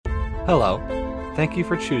Hello. Thank you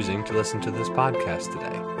for choosing to listen to this podcast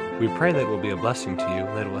today. We pray that it will be a blessing to you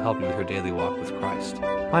and that it will help you with your daily walk with Christ.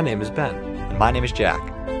 My name is Ben. And my name is Jack.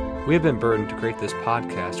 We have been burdened to create this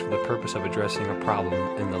podcast for the purpose of addressing a problem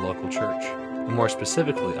in the local church, and more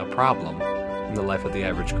specifically, a problem in the life of the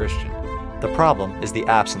average Christian. The problem is the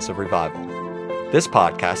absence of revival. This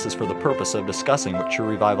podcast is for the purpose of discussing what true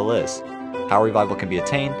revival is, how revival can be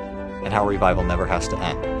attained, and how revival never has to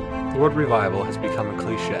end. The word revival has become a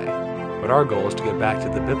cliche, but our goal is to get back to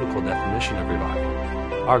the biblical definition of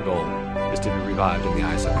revival. Our goal is to be revived in the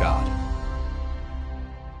eyes of God.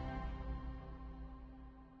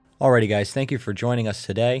 Alrighty guys, thank you for joining us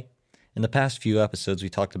today. In the past few episodes, we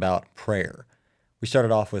talked about prayer. We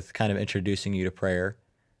started off with kind of introducing you to prayer.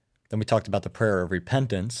 Then we talked about the prayer of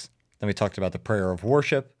repentance. Then we talked about the prayer of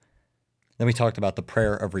worship. Then we talked about the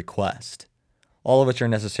prayer of request. All of which are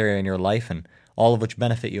necessary in your life and all of which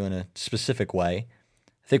benefit you in a specific way.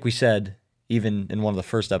 I think we said, even in one of the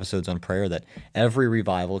first episodes on prayer, that every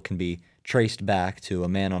revival can be traced back to a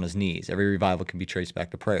man on his knees. Every revival can be traced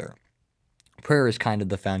back to prayer. Prayer is kind of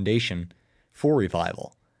the foundation for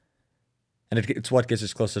revival. And it's what gets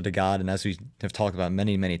us closer to God, and as we have talked about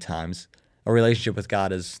many, many times, a relationship with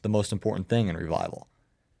God is the most important thing in revival.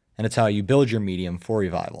 And it's how you build your medium for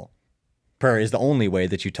revival. Prayer is the only way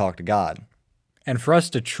that you talk to God. And for us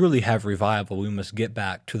to truly have revival, we must get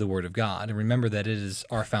back to the Word of God and remember that it is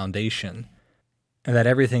our foundation and that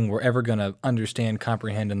everything we're ever going to understand,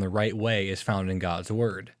 comprehend in the right way is found in God's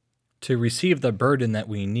Word. To receive the burden that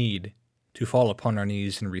we need to fall upon our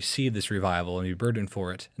knees and receive this revival and be burdened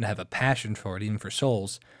for it and have a passion for it, even for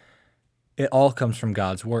souls, it all comes from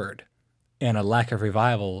God's Word. And a lack of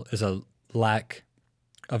revival is a lack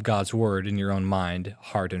of God's Word in your own mind,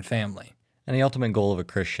 heart, and family. And the ultimate goal of a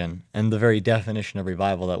Christian, and the very definition of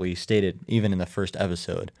revival that we stated even in the first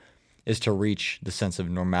episode, is to reach the sense of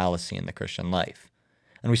normalcy in the Christian life.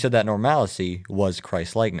 And we said that normalcy was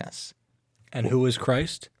Christ-likeness. And who is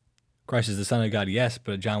Christ? Christ is the Son of God, yes,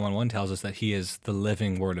 but John 1:1 tells us that he is the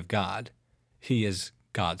living Word of God. He is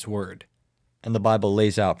God's Word. And the Bible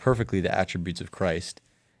lays out perfectly the attributes of Christ,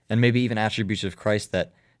 and maybe even attributes of Christ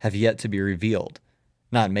that have yet to be revealed.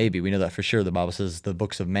 Not maybe, we know that for sure. The Bible says the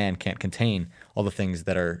books of man can't contain all the things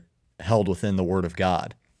that are held within the Word of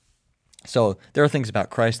God. So there are things about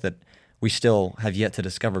Christ that we still have yet to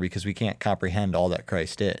discover because we can't comprehend all that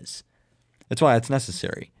Christ is. That's why it's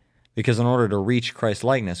necessary, because in order to reach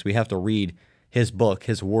Christ-likeness, we have to read his book,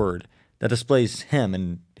 his Word, that displays him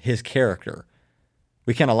and his character.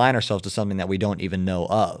 We can't align ourselves to something that we don't even know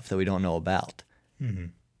of, that we don't know about. Mm-hmm.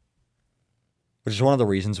 Which is one of the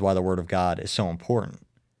reasons why the Word of God is so important.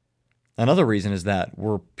 Another reason is that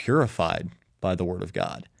we're purified by the Word of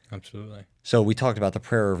God. Absolutely. So we talked about the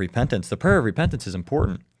prayer of repentance. The prayer of repentance is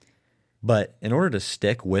important, but in order to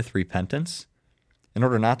stick with repentance, in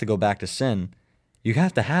order not to go back to sin, you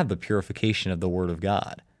have to have the purification of the Word of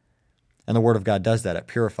God. And the Word of God does that. It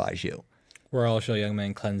purifies you. Wherewithal shall a young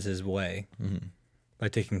man cleanse his way? Mm-hmm. By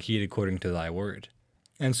taking heed according to thy word.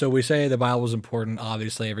 And so we say the Bible is important.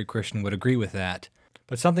 Obviously, every Christian would agree with that.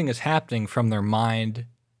 But something is happening from their mind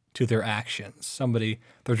to their actions.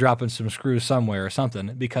 They're dropping some screws somewhere or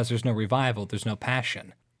something because there's no revival, there's no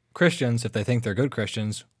passion. Christians, if they think they're good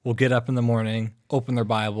Christians, will get up in the morning, open their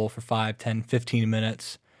Bible for 5, 10, 15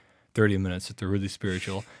 minutes, 30 minutes if they're really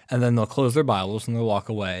spiritual, and then they'll close their Bibles and they'll walk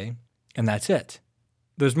away, and that's it.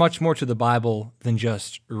 There's much more to the Bible than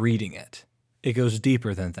just reading it. It goes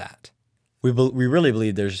deeper than that. We really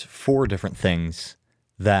believe there's 4 different things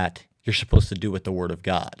that you're supposed to do with the Word of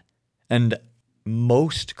God. And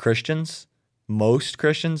most Christians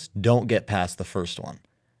don't get past the first one.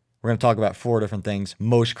 We're going to talk about 4 different things.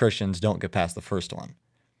 Most Christians don't get past the first one.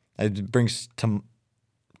 It brings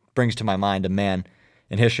to my mind a man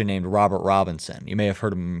in history named Robert Robinson. You may have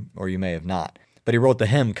heard of him or you may have not. But he wrote the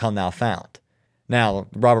hymn, Come Thou Fount. Now,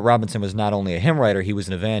 Robert Robinson was not only a hymn writer, he was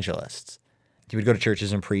an evangelist. He would go to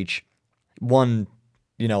churches and preach.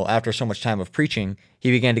 After so much time of preaching, he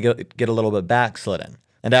began to get a little bit backslidden.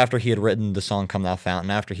 And after he had written the song Come Thou Fount,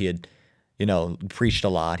 and after he had, preached a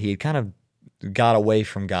lot, he had kind of got away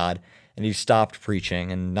from God, and he stopped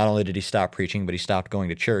preaching. And not only did he stop preaching, but he stopped going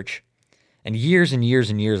to church. And years and years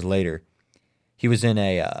and years later, he was in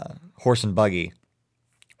a horse and buggy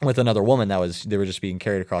with another woman they were just being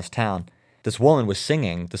carried across town. This woman was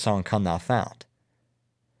singing the song Come Thou Fount.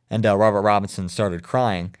 And Robert Robinson started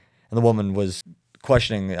crying, and the woman was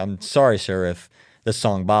questioning, I'm sorry, sir, if this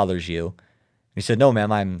song bothers you. And he said, no,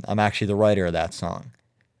 ma'am, I'm actually the writer of that song.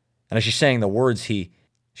 And as she sang the words, she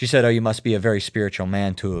said, oh, you must be a very spiritual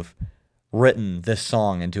man to have written this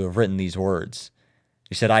song and to have written these words.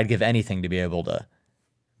 He said, I'd give anything to be able to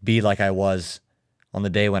be like I was on the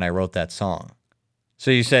day when I wrote that song.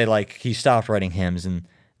 So you say, like, he stopped writing hymns, and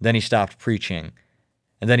then he stopped preaching,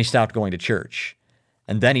 and then he stopped going to church,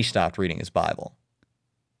 and then he stopped reading his Bible.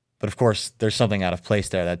 But of course, there's something out of place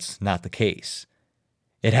there. That's not the case.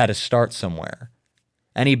 It had to start somewhere.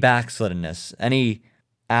 Any backsliddenness, any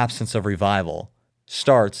absence of revival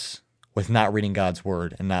starts with not reading God's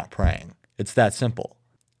word and not praying. It's that simple.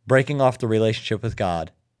 Breaking off the relationship with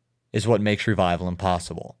God is what makes revival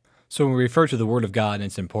impossible. So when we refer to the Word of God and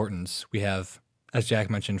its importance, we have, as Jack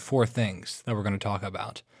mentioned, 4 things that we're going to talk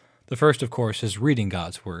about. The first, of course, is reading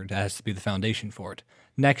God's Word. That has to be the foundation for it.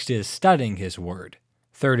 Next is studying His Word.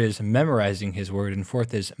 Third is memorizing His Word. And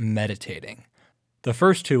fourth is meditating. The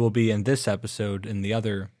first 2 will be in this episode, and the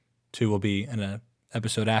other 2 will be in an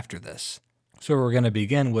episode after this. So we're going to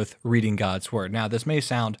begin with reading God's Word. Now, this may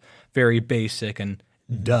sound very basic and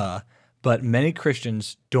duh, but many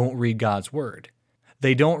Christians don't read God's Word.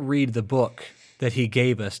 They don't read the book that He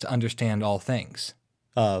gave us to understand all things.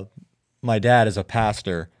 My dad is a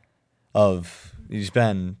pastor he's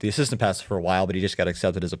been the assistant pastor for a while, but he just got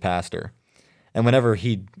accepted as a pastor. And whenever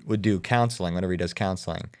he would do counseling, whenever he does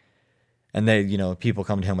counseling, and people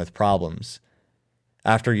come to him with problems,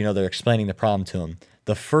 after, they're explaining the problem to him,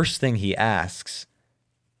 the first thing he asks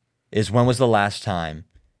is, when was the last time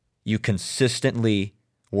you consistently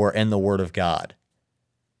were in the Word of God?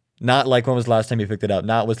 Not like when was the last time you picked it up,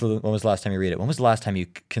 not when was the last time you read it. When was the last time you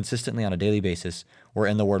consistently on a daily basis were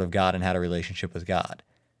in the Word of God and had a relationship with God?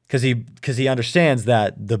 Because he understands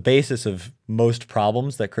that the basis of most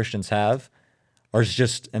problems that Christians have are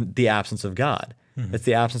just the absence of God. Mm-hmm. It's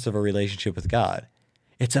the absence of a relationship with God.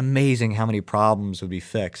 It's amazing how many problems would be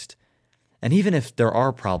fixed. And even if there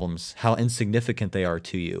are problems, how insignificant they are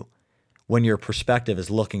to you when your perspective is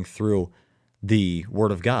looking through the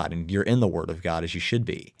Word of God and you're in the Word of God as you should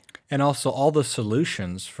be. And also, all the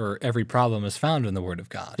solutions for every problem is found in the Word of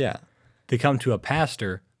God. Yeah. They come to a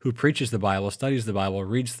pastor who preaches the Bible, studies the Bible,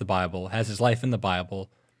 reads the Bible, has his life in the Bible,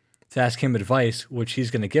 to ask him advice, which he's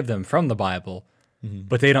going to give them from the Bible,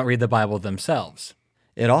 but they don't read the Bible themselves.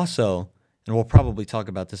 It also, and we'll probably talk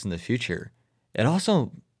about this in the future, it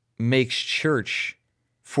also makes church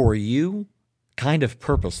for you kind of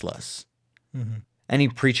purposeless. Mm-hmm. Any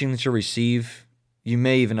preaching that you receive, you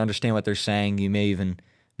may even understand what they're saying, you may even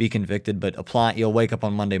be convicted, but you'll wake up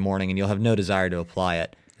on Monday morning and you'll have no desire to apply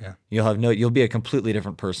it. Yeah. You'll be a completely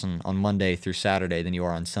different person on Monday through Saturday than you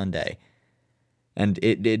are on Sunday. And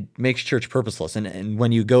it makes church purposeless. And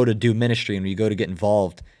when you go to do ministry and when you go to get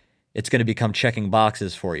involved, it's going to become checking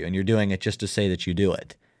boxes for you, and you're doing it just to say that you do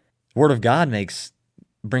it. The Word of God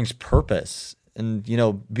brings purpose. And,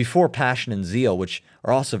 before passion and zeal, which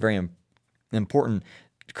are also very important,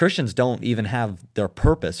 Christians don't even have their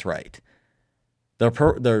purpose right.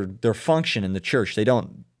 Their function in the church, they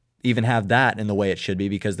don't even have that in the way it should be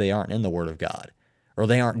because they aren't in the Word of God, or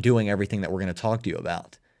they aren't doing everything that we're going to talk to you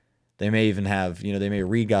about. They may even have, they may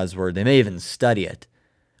read God's Word, they may even study it,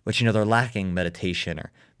 but, they're lacking meditation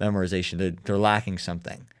or memorization. They're lacking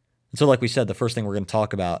something. And so, like we said, the first thing we're going to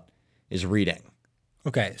talk about is reading.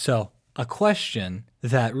 Okay, so a question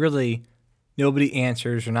that really nobody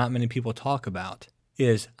answers or not many people talk about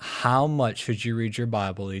is, how much should you read your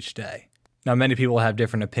Bible each day? Now, many people have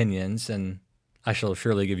different opinions, and I shall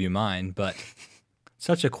surely give you mine, but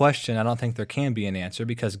such a question, I don't think there can be an answer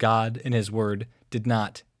because God in His Word did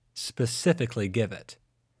not specifically give it.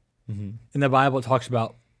 Mm-hmm. In the Bible, it talks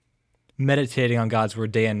about meditating on God's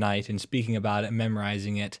Word day and night and speaking about it,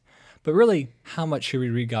 memorizing it. But really, how much should we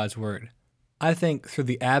read God's Word? I think through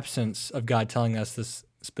the absence of God telling us this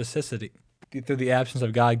specificity, through the absence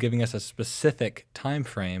of God giving us a specific time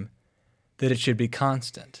frame, that it should be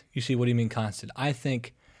constant. You see, what do you mean constant? I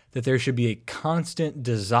think that there should be a constant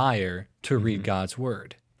desire to read God's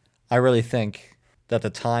Word. I really think that the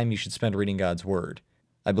time you should spend reading God's Word,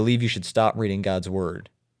 I believe you should stop reading God's Word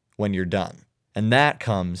when you're done. And that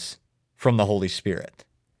comes from the Holy Spirit.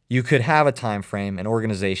 You could have a time frame, and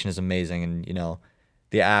organization is amazing, and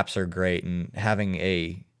the apps are great, and having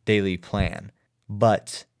a daily plan.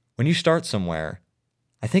 But when you start somewhere,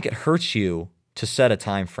 I think it hurts you to set a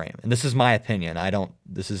time frame. And this is my opinion.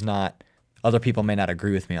 Other people may not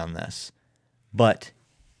agree with me on this. But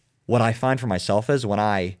what I find for myself is when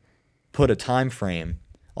I put a time frame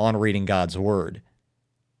on reading God's Word,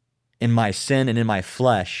 in my sin and in my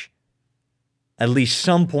flesh, at least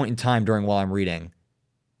some point in time during while I'm reading,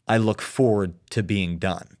 I look forward to being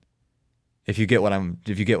done. If you get what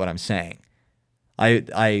I'm saying,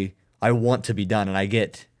 I want to be done, and I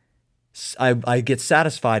get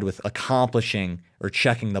satisfied with accomplishing or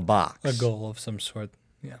checking the box. A goal of some sort.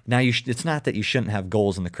 Yeah. Now, it's not that you shouldn't have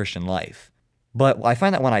goals in the Christian life. But I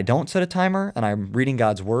find that when I don't set a timer and I'm reading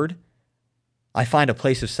God's word, I find a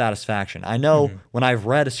place of satisfaction. I know when I've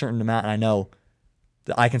read a certain amount and I know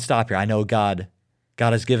that I can stop here. I know God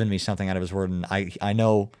has given me something out of his word, and I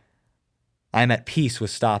know I'm at peace with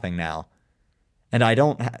stopping now. And I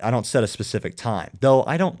don't set a specific time. Though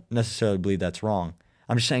I don't necessarily believe that's wrong.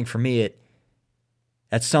 I'm just saying for me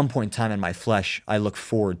at some point in time in my flesh, I look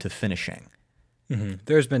forward to finishing.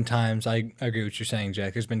 There's been times, I agree with what you're saying,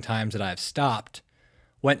 Jack. There's been times that I've stopped,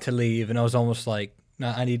 went to leave, and I was almost like, no,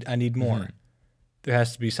 I need more. There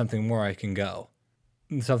has to be something more I can go,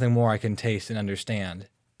 something more I can taste and understand.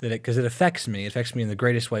 Because it affects me. It affects me in the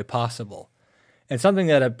greatest way possible. And something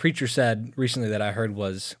that a preacher said recently that I heard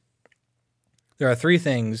was, there are 3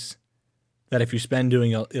 things that if you spend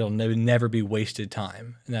doing, it'll never be wasted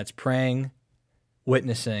time. And that's praying,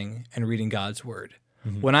 witnessing, and reading God's word.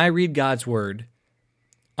 When I read God's word,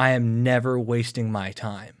 I am never wasting my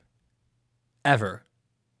time, ever.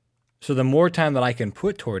 So the more time that I can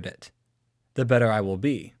put toward it, the better I will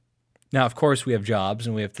be. Now, of course, we have jobs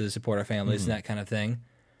and we have to support our families and that kind of thing.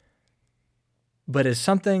 But is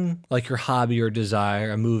something like your hobby or desire,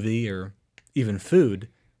 a movie, or even food,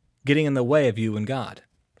 getting in the way of you and God?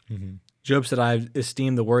 Job said, I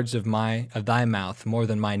esteem the words of thy mouth more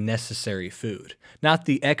than my necessary food. Not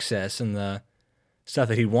the excess and the stuff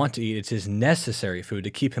that he'd want to eat, it's his necessary food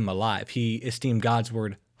to keep him alive. He esteemed God's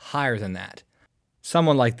word higher than that.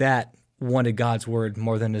 Someone like that wanted God's word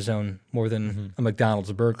more than a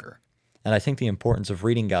McDonald's burger. And I think the importance of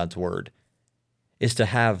reading God's word is to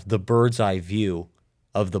have the bird's eye view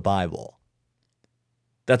of the Bible.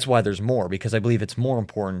 That's why there's more, because I believe it's more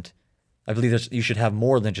important. I believe you should have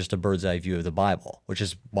more than just a bird's eye view of the Bible, which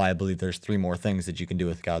is why I believe there's 3 more things that you can do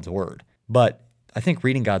with God's word. But I think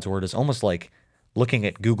reading God's word is almost like looking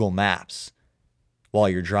at Google Maps while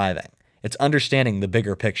you're driving. It's understanding the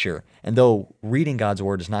bigger picture. And though reading God's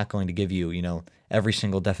word is not going to give you, every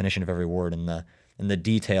single definition of every word and the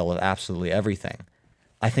detail of absolutely everything,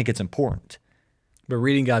 I think it's important. But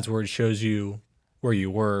reading God's word shows you where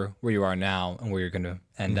you were, where you are now, and where you're going to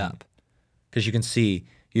end up. Because you can see,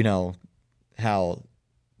 how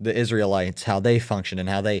the Israelites, how they functioned and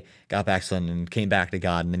how they got backslidden and came back to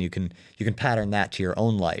God, and then you can pattern that to your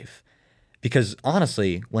own life. Because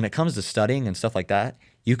honestly, when it comes to studying and stuff like that,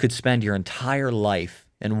 you could spend your entire life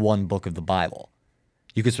in one book of the Bible.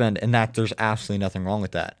 You could spend, and that there's absolutely nothing wrong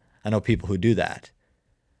with that. I know people who do that.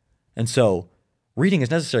 And so reading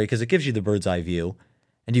is necessary because it gives you the bird's eye view,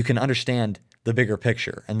 and you can understand the bigger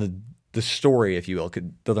picture and the story, if you will.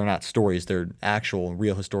 Though they're not stories, they're actual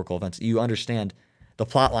real historical events. You understand the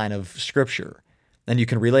plot line of Scripture, and you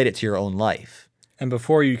can relate it to your own life. And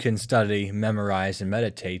before you can study, memorize, and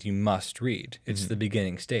meditate, you must read. It's the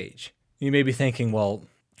beginning stage. You may be thinking, well,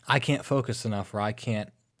 I can't focus enough,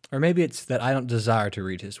 or maybe it's that I don't desire to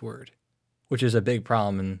read his word, which is a big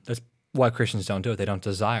problem, and that's why Christians don't do it. They don't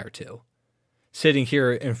desire to. Sitting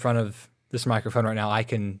here in front of this microphone right now, I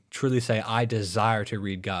can truly say I desire to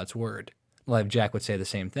read God's word. Well, Jack would say the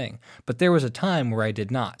same thing. But there was a time where I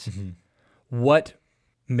did not. What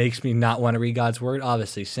makes me not want to read God's word?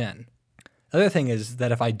 Obviously, sin. The other thing is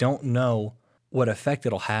that if I don't know what effect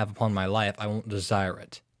it'll have upon my life, I won't desire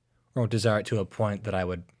it. Or won't desire it to a point that I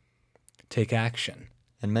would take action.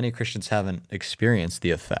 And many Christians haven't experienced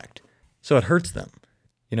the effect. So it hurts them.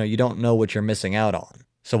 You don't know what you're missing out on.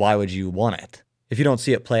 So why would you want it? If you don't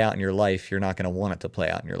see it play out in your life, you're not going to want it to play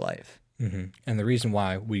out in your life. And the reason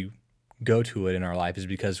why we go to it in our life is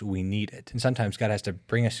because we need it. And sometimes God has to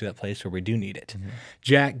bring us to that place where we do need it.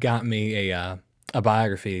 Jack got me a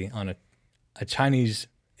biography on a Chinese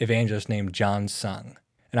evangelist named John Sung.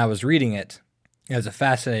 And I was reading it. It has a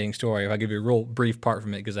fascinating story. I'll give you a real brief part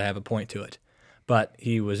from it because I have a point to it. But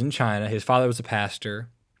he was in China. His father was a pastor.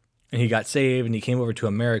 And he got saved and he came over to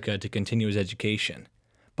America to continue his education.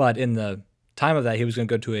 But in the time of that, he was going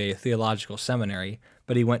to go to a theological seminary,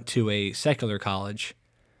 but he went to a secular college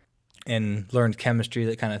and learned chemistry,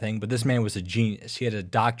 that kind of thing. But this man was a genius. He had a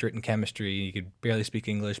doctorate in chemistry. He could barely speak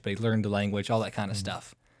English, but he learned the language, all that kind of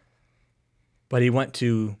stuff. But he went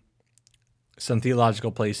to some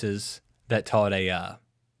theological places that taught a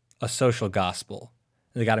social gospel.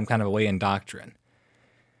 They got him kind of away in doctrine.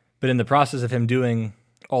 But in the process of him doing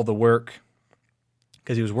all the work,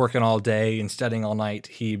 because he was working all day and studying all night,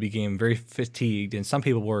 he became very fatigued, and some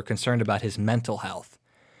people were concerned about his mental health.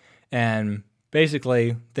 And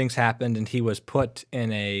basically, things happened, and he was put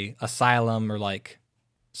in a asylum or like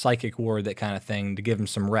psychic ward, that kind of thing, to give him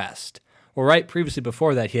some rest. Well, right previously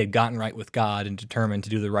before that, he had gotten right with God and determined to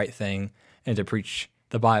do the right thing and to preach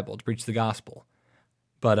the Bible, to preach the gospel.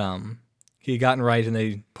 But He had gotten right, and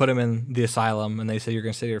they put him in the asylum, and they said, you're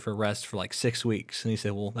going to sit here for rest for like 6 weeks. And he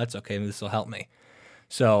said, well, that's okay. This will help me.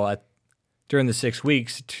 So during the 6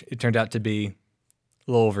 weeks, it turned out to be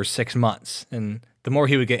a little over 6 months. And the more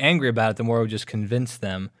he would get angry about it, the more it would just convince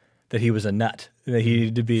them that he was a nut, that he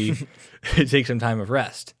needed to take some time of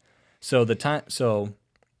rest. So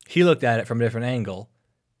he looked at it from a different angle.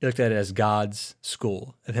 He looked at it as God's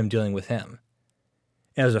school of him dealing with him.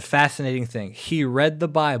 And it was a fascinating thing. He read the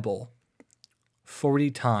Bible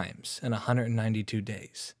 40 times in 192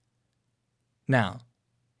 days. Now,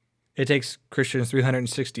 it takes Christians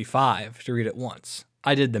 365 to read it once.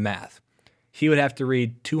 I did the math. He would have to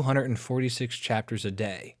read 246 chapters a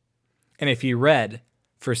day. And if he read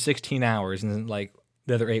for 16 hours and like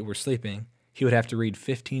the other 8 were sleeping, he would have to read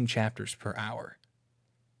 15 chapters per hour.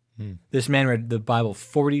 This man read the Bible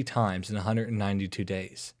 40 times in 192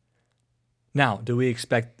 days. Now, do we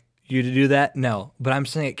expect you to do that? No, but I'm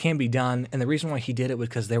saying it can be done, and the reason why he did it was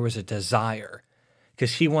because there was a desire,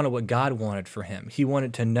 because he wanted what God wanted for him. He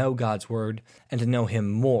wanted to know God's word and to know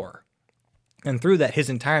him more. And through that, his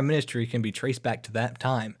entire ministry can be traced back to that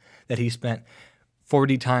time that he spent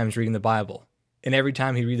 40 times reading the Bible. And every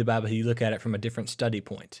time he read the Bible, he'd look at it from a different study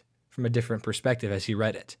point, from a different perspective as he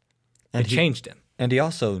read it. And it changed him. And he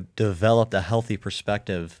also developed a healthy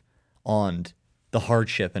perspective on the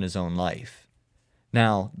hardship in his own life.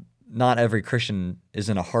 Now, not every Christian is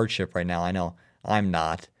in a hardship right now. I know I'm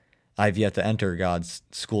not. I've yet to enter God's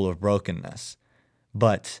school of brokenness.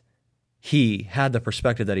 But he had the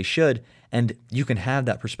perspective that he should, and you can have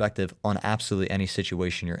that perspective on absolutely any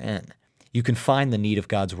situation you're in. You can find the need of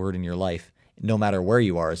God's word in your life no matter where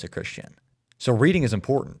you are as a Christian. So reading is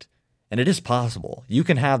important, and it is possible. You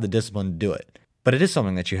can have the discipline to do it, but it is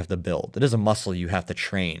something that you have to build. It is a muscle you have to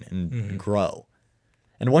train and grow.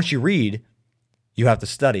 And once you read, you have to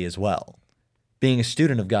study as well. Being a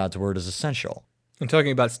student of God's word is essential. And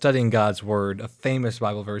talking about studying God's word, a famous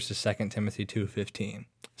Bible verse is 2 Timothy 2:15.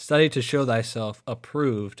 Study to show thyself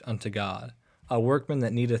approved unto God, a workman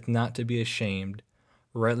that needeth not to be ashamed,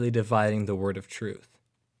 rightly dividing the word of truth.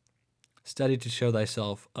 Study to show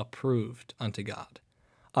thyself approved unto God.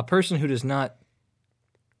 A person who does not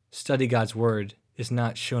study God's word is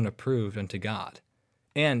not shown approved unto God.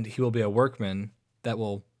 And he will be a workman that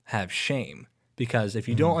will have shame. Because if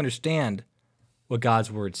you don't understand what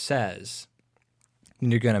God's word says,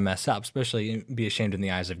 then you're going to mess up, especially be ashamed in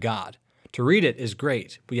the eyes of God. To read it is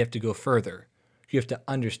great, but you have to go further. You have to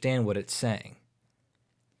understand what it's saying.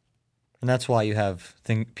 And that's why you have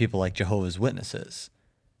people like Jehovah's Witnesses,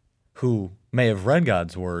 who may have read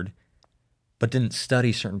God's word, but didn't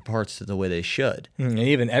study certain parts the way they should. And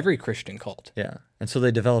even every Christian cult. Yeah. And so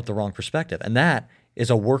they develop the wrong perspective. And that is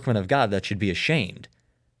a workman of God that should be ashamed.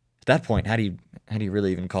 At that point, how do you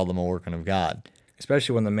really even call them a workman of God?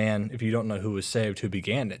 Especially when the man, if you don't know who was saved, who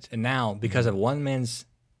began it. And now, because of one man's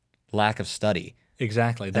lack of study.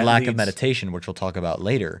 Exactly. And lack of meditation, which we'll talk about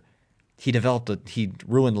later, he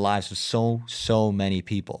ruined the lives of so many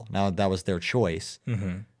people. Now, that was their choice,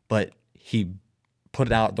 but he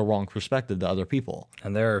put out the wrong perspective to other people.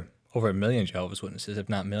 And there are over 1 million Jehovah's Witnesses, if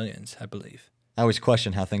not millions, I believe. I always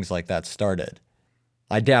question how things like that started.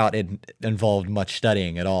 I doubt it involved much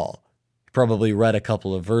studying at all. He probably read a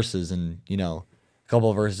couple of verses and, a couple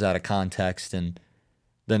of verses out of context and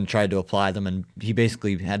then tried to apply them. And he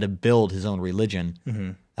basically had to build his own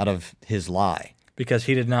religion out of his lie. Because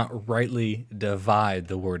he did not rightly divide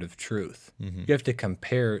the word of truth. You have to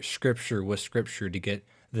compare Scripture with Scripture to get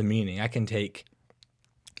the meaning. I can take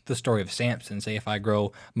the story of Samson, say if I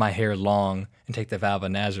grow my hair long and take the vow of a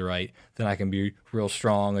Nazirite, then I can be real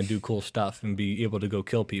strong and do cool stuff and be able to go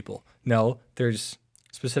kill people. No, there's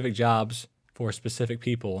specific jobs for specific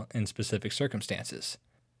people in specific circumstances.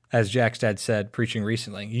 As Jack's dad said, preaching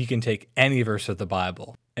recently, you can take any verse of the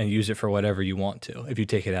Bible and use it for whatever you want to if you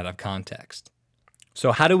take it out of context.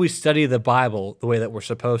 So how do we study the Bible the way that we're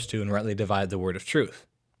supposed to and rightly divide the word of truth?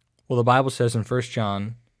 Well, the Bible says in 1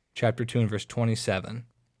 John chapter 2 and verse 27,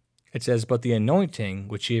 it says, "But the anointing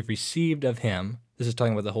which ye have received of him," this is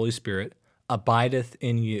talking about the Holy Spirit, "abideth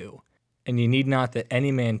in you. And ye need not that any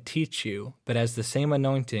man teach you, but as the same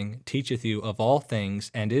anointing teacheth you of all things,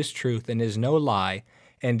 and is truth, and is no lie,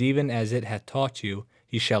 and even as it hath taught you,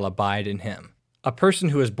 ye shall abide in him." A person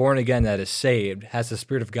who is born again that is saved has the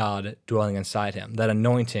Spirit of God dwelling inside him. That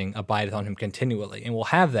anointing abideth on him continually. And we'll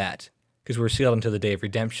have that because we're sealed until the day of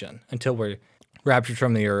redemption, until we're raptured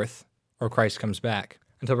from the earth or Christ comes back.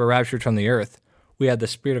 Until we're raptured from the earth, we have the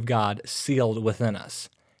Spirit of God sealed within us.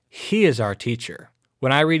 He is our teacher.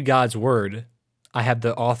 When I read God's word, I have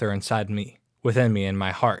the author inside me, within me, in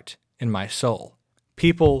my heart, in my soul.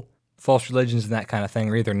 People false religions and that kind of thing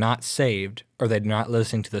are either not saved or they're not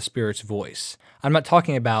listening to the Spirit's voice. I'm not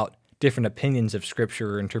talking about different opinions of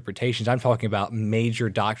Scripture or interpretations. I'm talking about major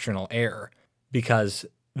doctrinal error because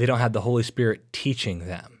they don't have the Holy Spirit teaching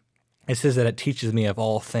them. It says that it teaches me of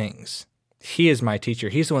all things. He is my teacher.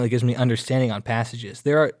 He's the one that gives me understanding on passages.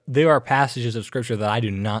 There are passages of Scripture that I do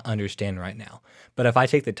not understand right now. But if I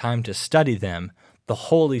take the time to study them, the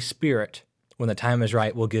Holy Spirit, when the time is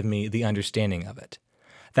right, will give me the understanding of it.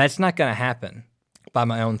 That's not going to happen by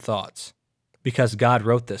my own thoughts because God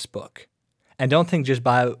wrote this book. And don't think just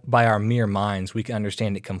by our mere minds we can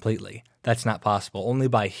understand it completely. That's not possible. Only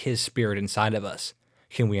by His Spirit inside of us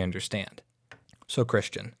can we understand. So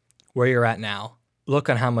Christian, where you're at now, look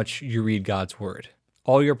on how much you read God's Word.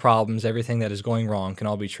 All your problems, everything that is going wrong can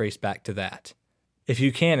all be traced back to that. If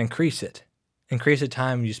you can, increase it. Increase the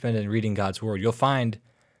time you spend in reading God's Word. You'll find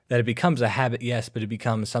that it becomes a habit, yes, but it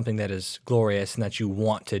becomes something that is glorious and that you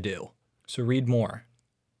want to do. So read more.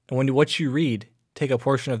 And when what you read, take a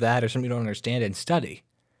portion of that or something you don't understand and study.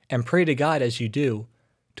 And pray to God as you do,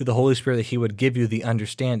 to the Holy Spirit, that He would give you the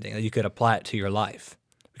understanding, that you could apply it to your life.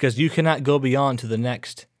 Because you cannot go beyond to the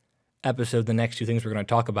next episode, the next two things we're going to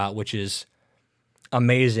talk about, which is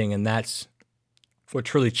amazing, and that's what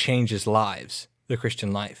truly changes lives, the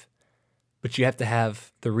Christian life. But you have to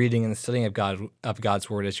have the reading and the studying of God's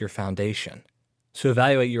Word as your foundation. So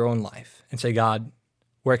evaluate your own life and say, God,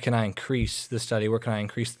 where can I increase the study? Where can I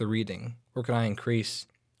increase the reading? Where can I increase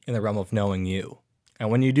in the realm of knowing you? And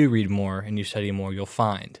when you do read more and you study more, you'll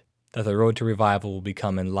find that the road to revival will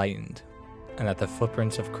become enlightened and that the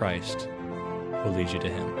footprints of Christ will lead you to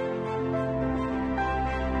Him.